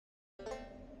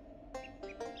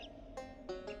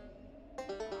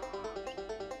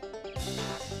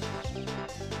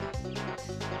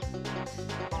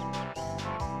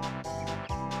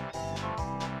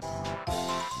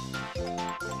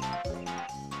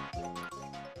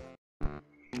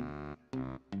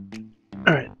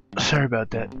Alright, sorry about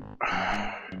that.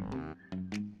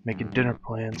 Making dinner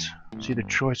plans. It's either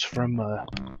choice from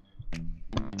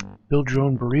build your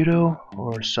own burrito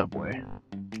or Subway.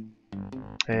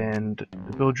 And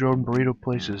the build your own burrito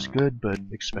place is good but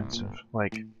expensive.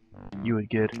 Like, you would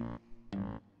get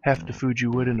half the food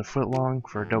you would in a foot long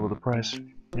for double the price. You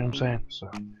know what I'm saying? So,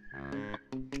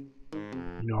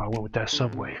 I went with that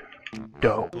Subway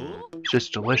dough. It's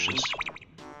just delicious.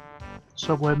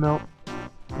 Subway melt,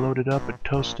 load it up and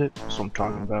toast it. That's what I'm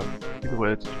talking about. Either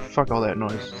way, fuck all that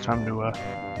noise. It's time to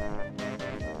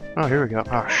oh, here we go.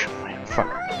 Oh shit, man, fuck.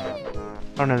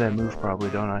 I don't have that move probably,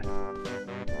 don't I?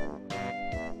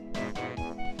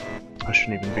 I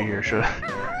shouldn't even be here, should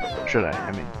I? Should I?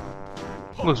 I mean,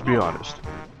 let's be honest.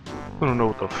 I don't know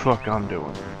what the fuck I'm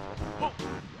doing.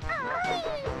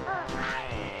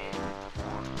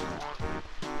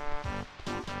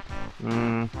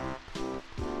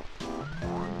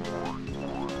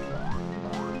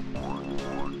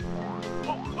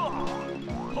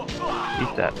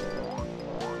 Eat that.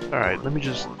 Alright, let me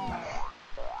just...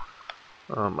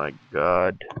 Oh my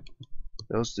god.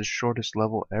 That was the shortest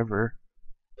level ever.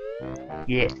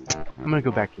 Yeah. I'm gonna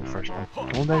go back to the first one.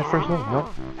 Going back to the first level? No.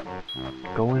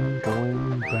 Going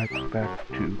back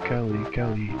to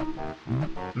Kelly.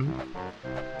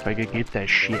 If I could get that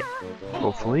shit.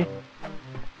 Hopefully.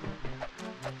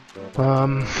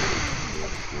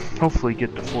 Hopefully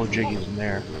get the 4 jiggies in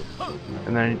there.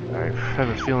 And then I have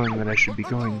a feeling that I should be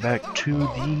going back to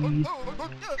the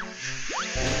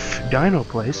Dino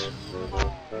place.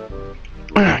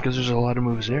 Because there's a lot of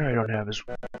moves there I don't have as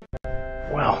well.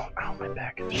 Ow, my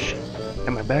back is shit.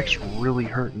 And my back's really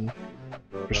hurting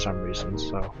for some reason,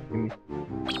 so...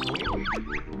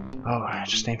 Oh, I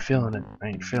just ain't feeling it. I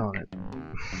ain't feeling it.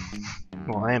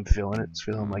 Well, I am feeling it. It's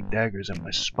feeling like daggers in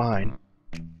my spine.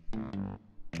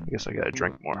 I guess I gotta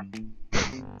drink more.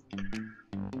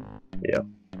 Yep.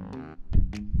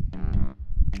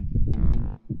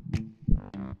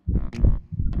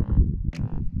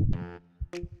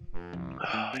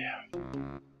 Oh, yeah.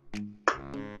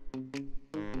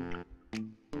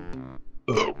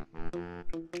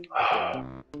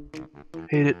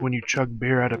 Hate it when you chug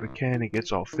beer out of a can, it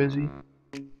gets all fizzy.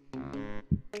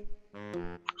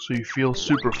 So you feel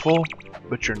super full,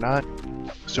 but you're not.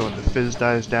 So when the fizz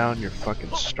dies down, you're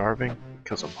fucking starving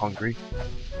because I'm hungry.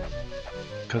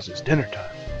 Because it's dinner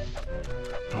time.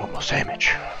 I want my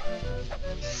sandwich.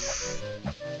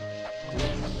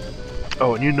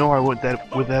 Oh, and I went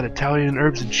with that Italian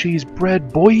herbs and cheese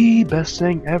bread, boy, best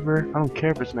thing ever. I don't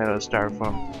care if it's made out of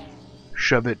styrofoam.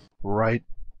 Shove it right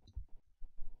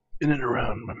in and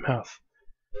around my mouth.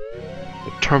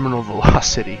 The terminal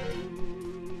velocity.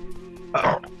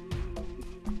 Oh.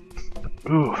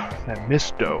 Ooh, that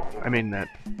mist dough. I mean that.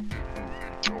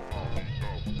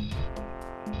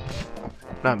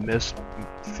 Not mist,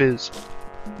 fizz.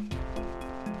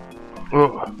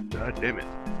 Oh, god damn it.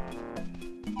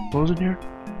 What was in here?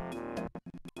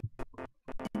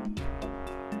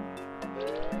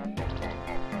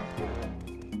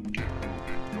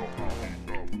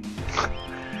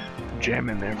 Jam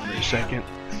in there for a second.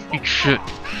 Eat shit.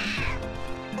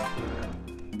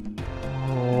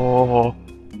 Oh.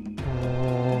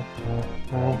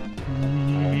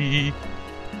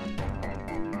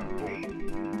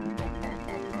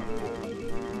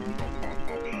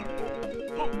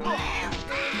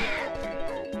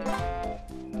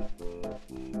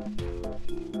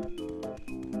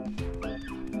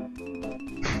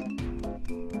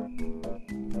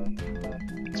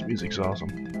 This music's awesome.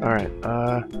 Alright,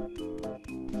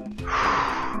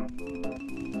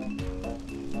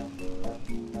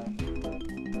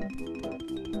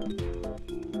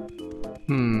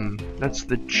 that's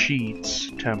the Cheats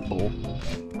Temple.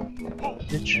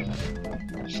 Bitch.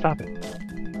 Stop it.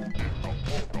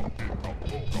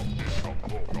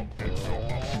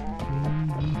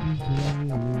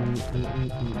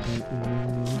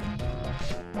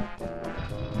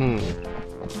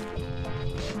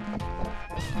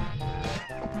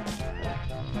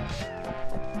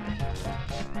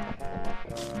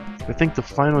 I think the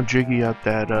final jiggy at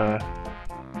that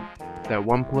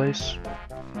one place.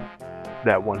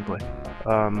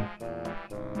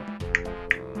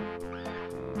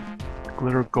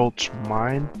 Glitter Gulch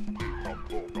Mine.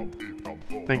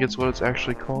 I think it's what it's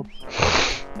actually called.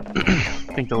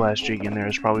 I think the last jig in there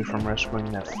is probably from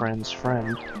rescuing that friend's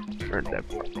friend, or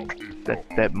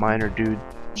that miner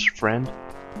dude's friend.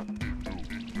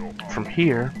 From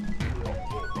here,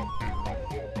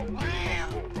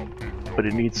 but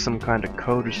it needs some kind of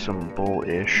code or some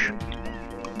bull-ish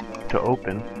to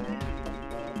open.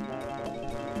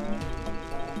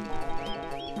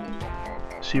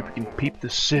 see if we can peep the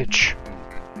sitch.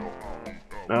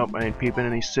 Nope, I ain't peeping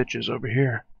any sitches over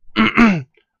here. I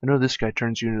know this guy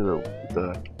turns you into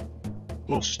the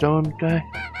little stone guy.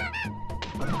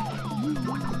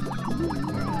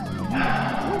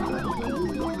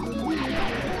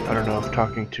 I don't know if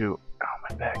talking to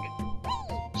my back,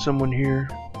 someone here,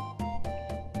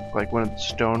 like one of the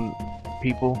stone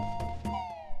people,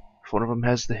 if one of them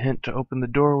has the hint to open the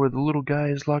door where the little guy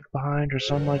is locked behind or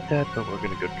something like that, but we're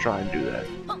gonna go try and do that.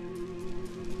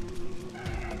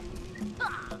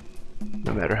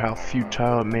 No matter how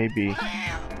futile it may be.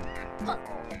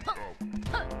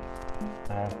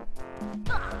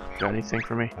 Got anything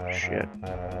for me? Shit.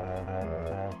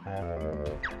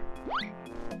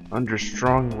 Under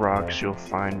strong rocks, you'll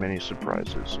find many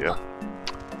surprises. Yeah.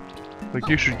 Like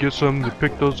you should get something to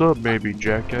pick those up, maybe,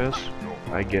 jackass.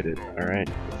 I get it. All right,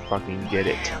 fucking get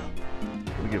it.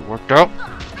 We get worked out.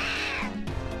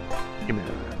 Give me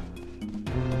that.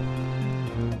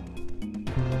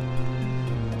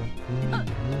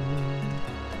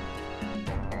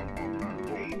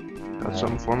 Got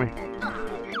something for me?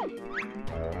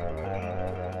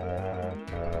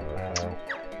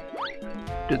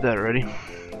 Did that already.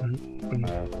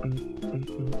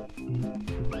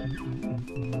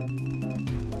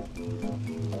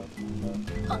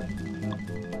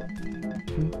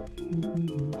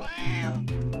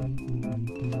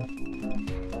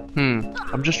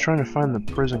 I'm just trying to find the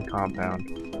prison compound.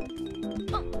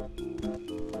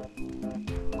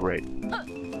 Great.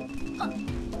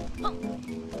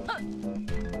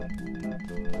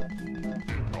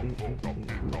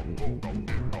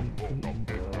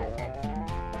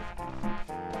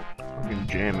 Fucking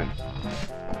jamming.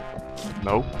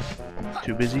 Nope.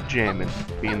 Too busy jamming.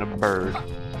 Being a bird.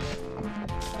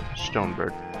 Stone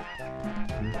bird.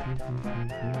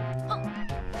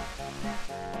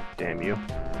 Damn you.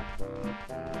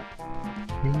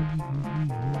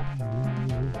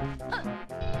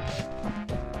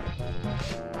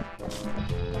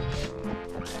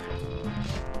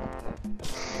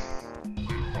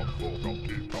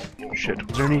 Shit,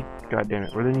 was there any... God damn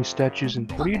it, were there any statues in...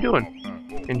 What are you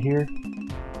doing in here?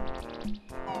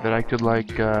 That I could,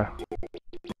 like,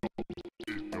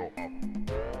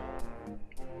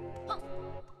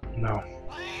 No.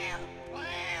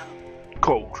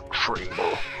 Cold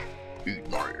chamber. Eat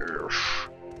my ass.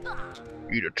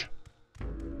 Eat it.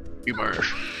 Eat my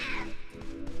ass.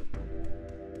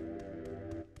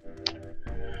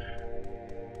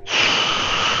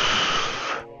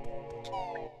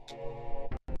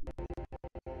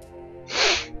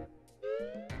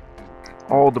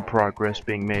 All the progress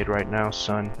being made right now,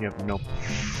 son. You have no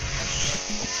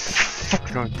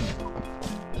fucking idea.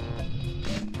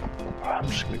 I'm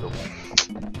just gonna go.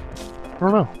 I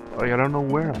don't know. Like, I don't know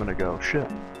where I'm gonna go. Shit.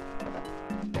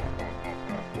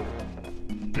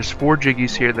 There's 4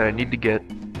 jiggies here that I need to get.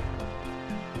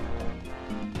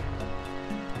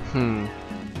 I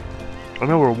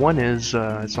know where one is.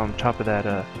 It's on top of that,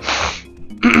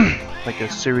 like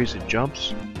a series of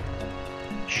jumps.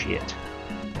 Shit.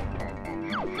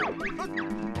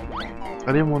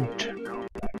 I didn't want to.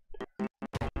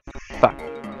 Fuck.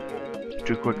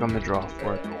 Too quick on the draw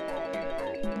for it.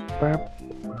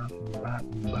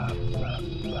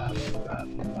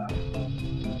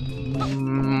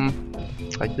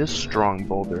 Like this strong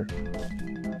boulder.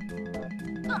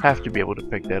 Have to be able to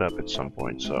pick that up at some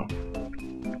point, so.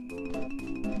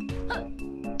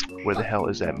 Where the hell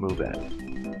is that move at?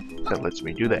 That lets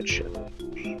me do that shit.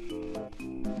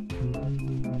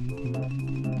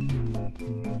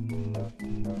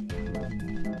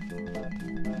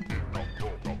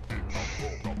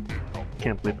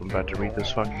 Can't believe I'm about to read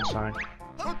this fucking sign.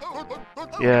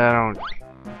 Yeah,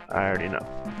 I already know.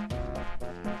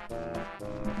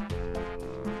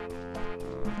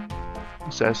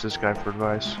 Let's ask this guy for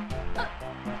advice.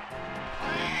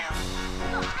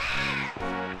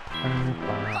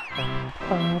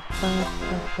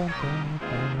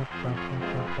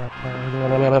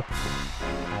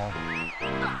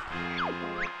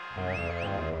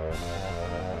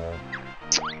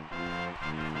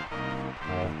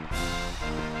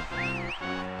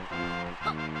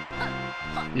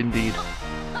 Indeed.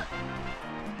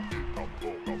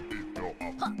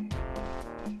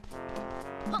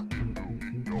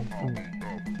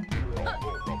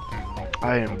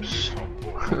 I am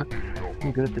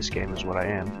I'm good at this game is what I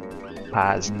am.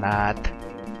 Paz not.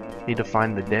 Need to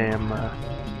find the damn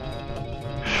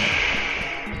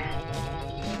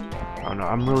oh no,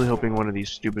 I'm really hoping one of these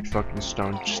stupid fucking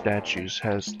stone statues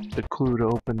has the clue to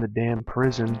open the damn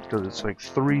prison, because it's like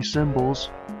 3 symbols.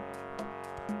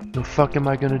 The fuck am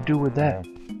I gonna do with that?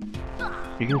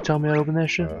 You gonna tell me how to open that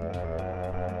shit?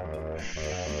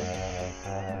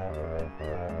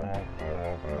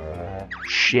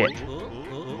 shit.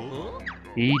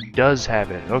 He does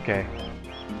have it. Okay.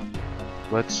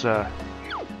 Let's get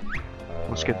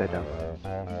that down.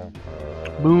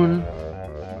 Moon,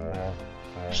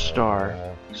 star,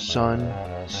 sun,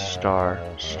 star,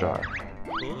 star.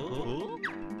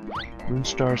 Moon,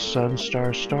 star, sun,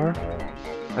 star, star?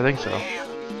 I think so.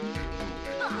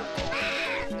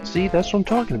 See, that's what I'm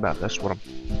talking about. That's what I'm...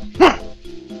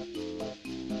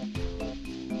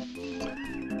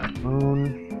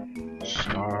 Moon,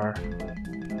 star,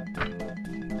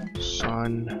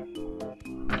 sun,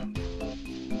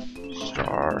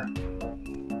 star,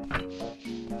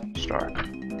 star.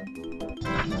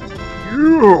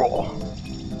 Yeah!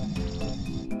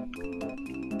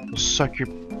 Suck your...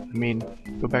 I mean,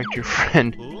 go back to your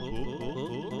friend.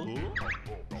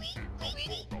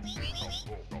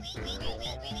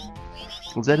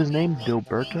 Was that his name?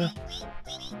 Dilberta?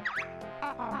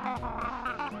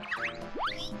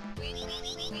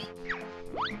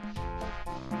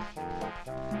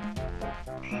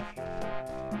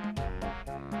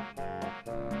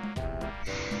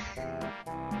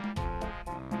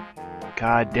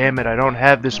 God damn it, I don't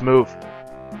have this move.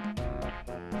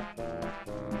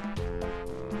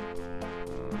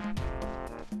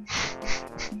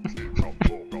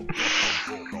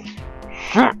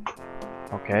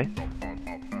 Okay.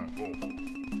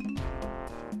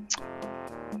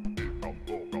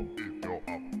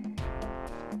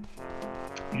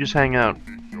 You just hang out.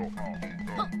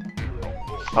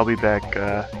 I'll be back,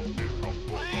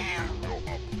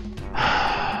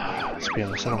 let's be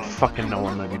honest, I don't fucking know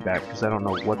when I'll be back, because I don't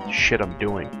know what the shit I'm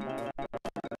doing.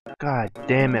 God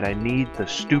damn it, I need the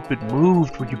stupid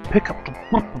move where you pick up the...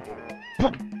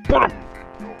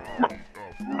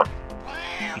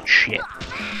 Shit.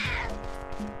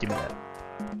 Give me that.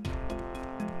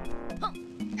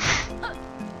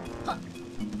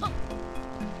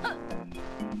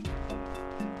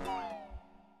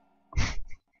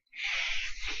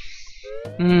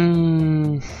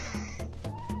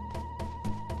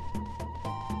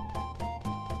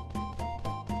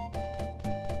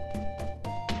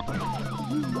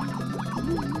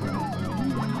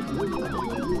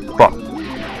 Fuck.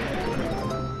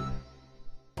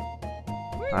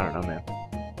 I don't know, man.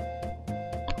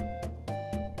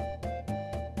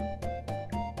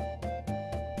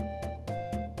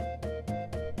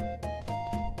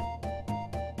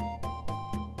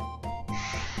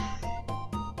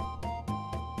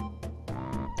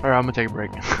 Alright, I'm gonna take a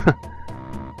break. I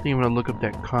think I'm gonna look up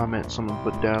that comment someone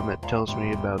put down that tells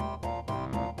me about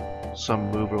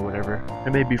some move or whatever.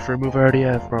 It may be for a move I already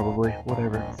have, probably.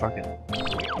 Whatever, fuck it.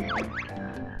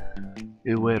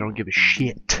 Either way, I don't give a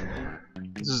shit.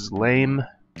 This is lame.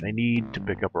 I need to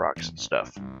pick up rocks and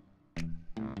stuff.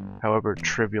 However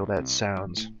trivial that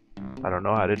sounds, I don't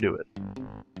know how to do it.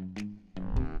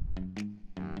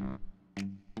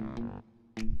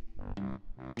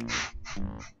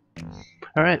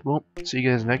 Alright, well, see you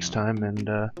guys next time, and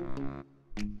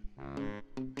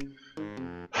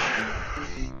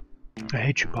I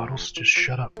hate you, Bottles. Just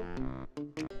shut up.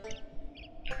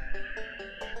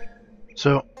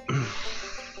 So,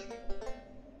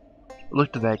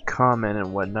 looked at that comment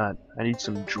and whatnot. I need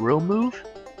some drill move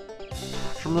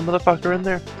from the motherfucker in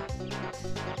there.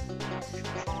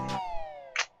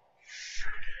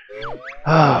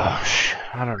 Oh,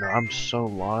 I don't know. I'm so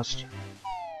lost.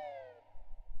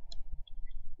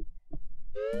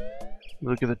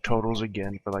 Look at the totals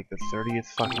again for like the 30th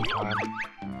fucking time.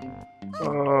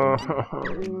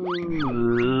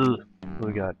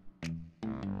 We got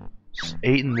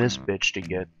 8 in this bitch to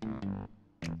get.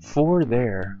 4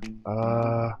 there.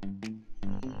 I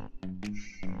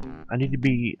need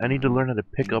to learn how to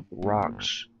pick up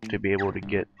rocks to be able to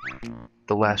get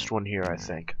the last one here, I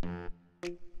think.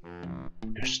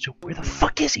 There's still... Where the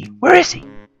fuck is he? Where is he?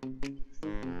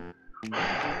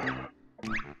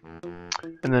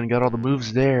 And then got all the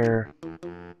moves there.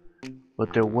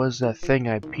 But there was that thing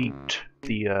I peeked,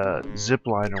 the zip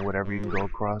line or whatever, you can go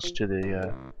across to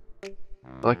the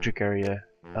electric area.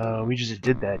 We just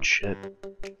did that shit.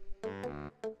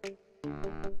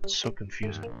 It's so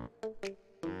confusing.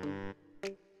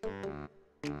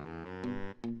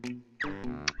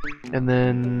 And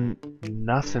then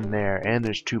nothing there, and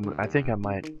there's 2 I think I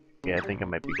might be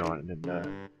going, and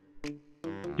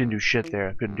didn't do shit there.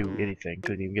 I couldn't do anything.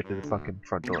 Couldn't even get to the fucking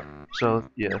front door. So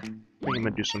yeah, I think I'm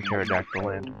gonna do some pterodactyl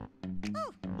land.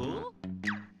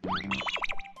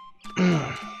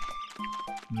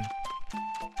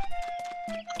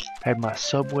 Had my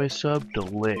Subway sub,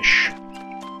 delish.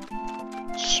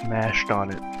 Smashed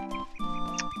on it.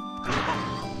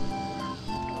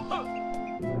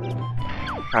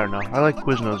 I don't know. I like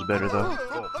Quiznos better though.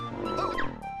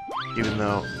 Even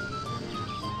though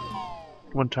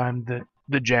one time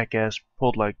the jackass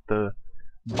pulled like the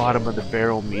bottom of the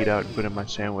barrel meat out and put in my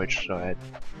sandwich, so I had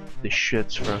the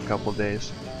shits for a couple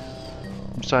days.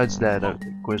 Besides that,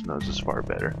 Quiznos is far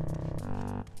better,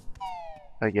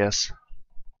 I guess.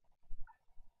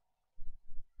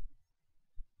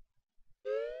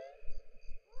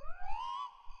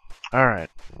 Alright.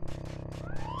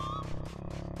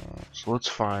 So let's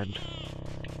find...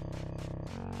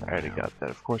 I already got that,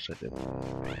 of course I did.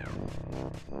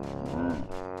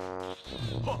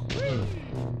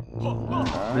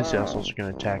 These assholes are gonna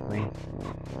attack me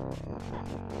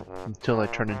until I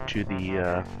turn into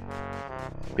the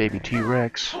baby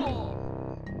T-Rex.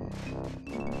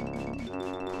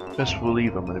 Best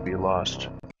believe I'm gonna be lost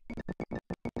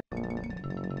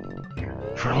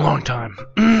for a long time.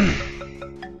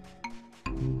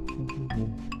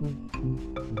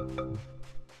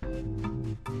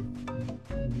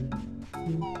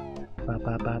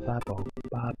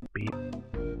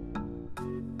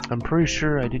 I'm pretty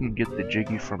sure I didn't get the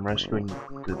Jiggy from rescuing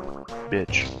the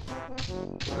bitch.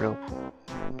 For real.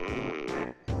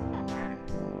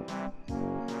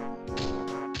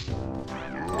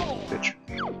 Bitch.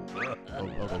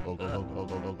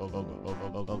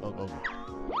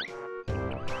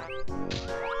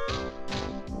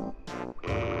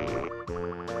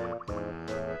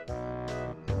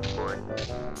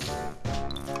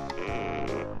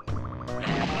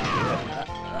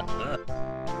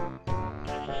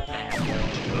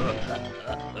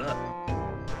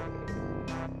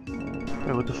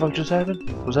 Wait, what the fuck just happened?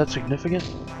 Was that significant?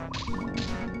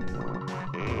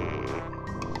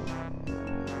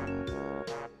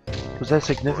 Was that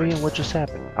significant? What just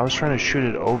happened? I was trying to shoot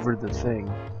it over the thing.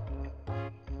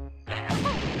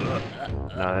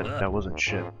 No, that wasn't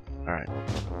shit. Alright.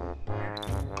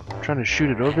 Trying to shoot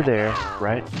it over there,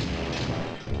 right?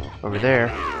 Over there.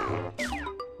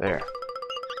 There.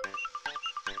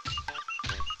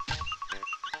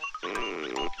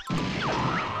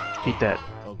 Eat that.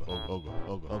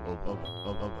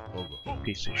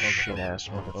 Piece of shit ass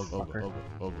motherfucker.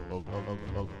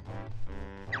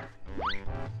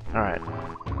 Alright.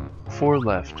 4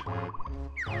 left.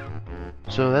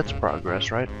 So that's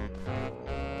progress, right?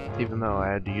 Even though I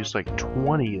had to use like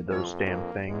 20 of those damn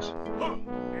things.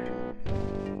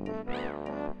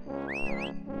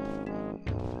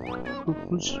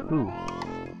 Who's who?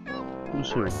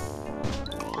 Who's who?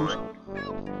 Who's...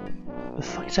 The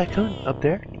fuck is that coming? Up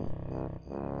there?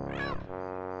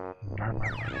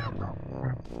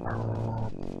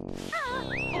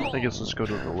 I guess let's go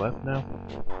to the left now.